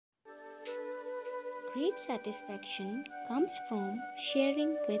Great satisfaction comes from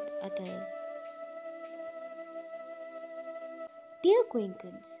sharing with others. Dear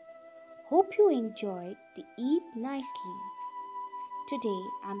Goenkans, hope you enjoyed the Eid nicely. Today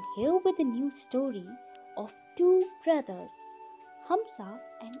I'm here with a new story of two brothers, Hamza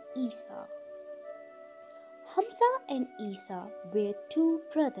and Isa. Hamza and Isa were two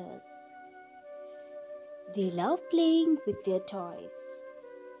brothers. They loved playing with their toys.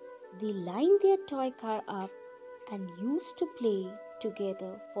 They lined their toy car up and used to play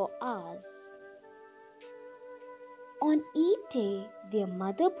together for hours. On Eid day, their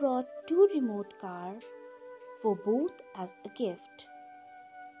mother brought two remote cars for both as a gift.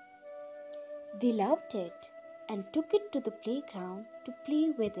 They loved it and took it to the playground to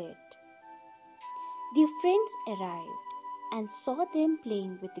play with it. Their friends arrived and saw them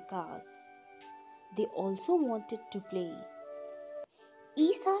playing with the cars. They also wanted to play.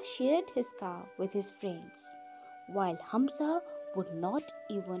 Isa shared his car with his friends, while Hamza would not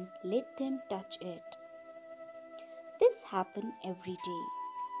even let them touch it. This happened every day.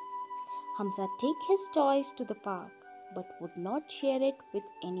 Hamza took his toys to the park but would not share it with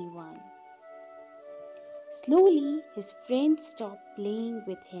anyone. Slowly, his friends stopped playing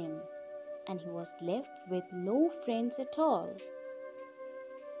with him, and he was left with no friends at all.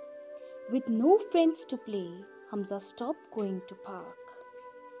 With no friends to play, Hamza stopped going to park.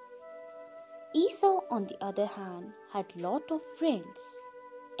 Isa, on the other hand, had lot of friends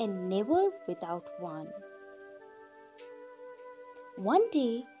and never without one. One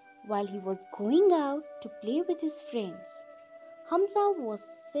day, while he was going out to play with his friends, Hamza was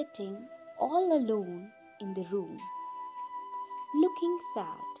sitting all alone in the room, looking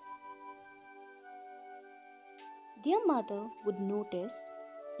sad. Their mother would notice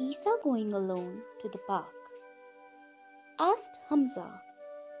Isa going alone to the park. Asked Hamza,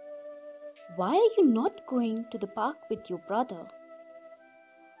 "Why are you not going to the park with your brother?"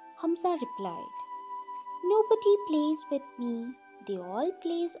 Hamza replied, "Nobody plays with me. They all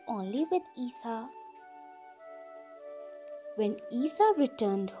plays only with Isa." When Isa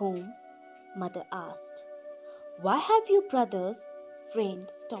returned home, mother asked, "Why have your brother's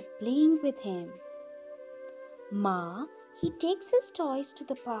friends stopped playing with him?" "Ma, he takes his toys to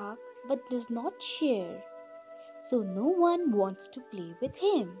the park but does not share, so no one wants to play with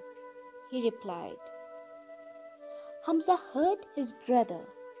him," he replied. Hamza heard his brother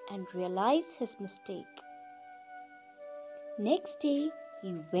and realized his mistake. Next day,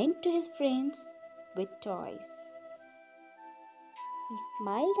 he went to his friends with toys. He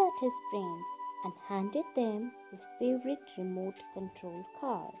smiled at his friends and handed them his favorite remote control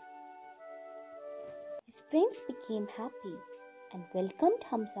car. His friends became happy and welcomed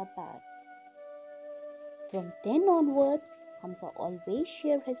Hamza back. From then onwards, Hamza always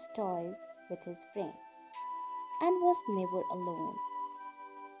shared his toys with his friends and was never alone.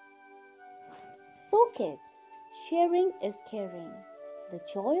 So kids, sharing is caring. The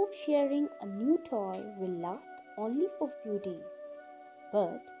joy of sharing a new toy will last only for few days,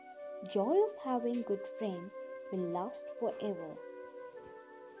 but joy of having good friends will last forever.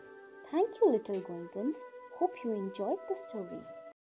 Thank you, little Goenkans. Hope you enjoyed the story.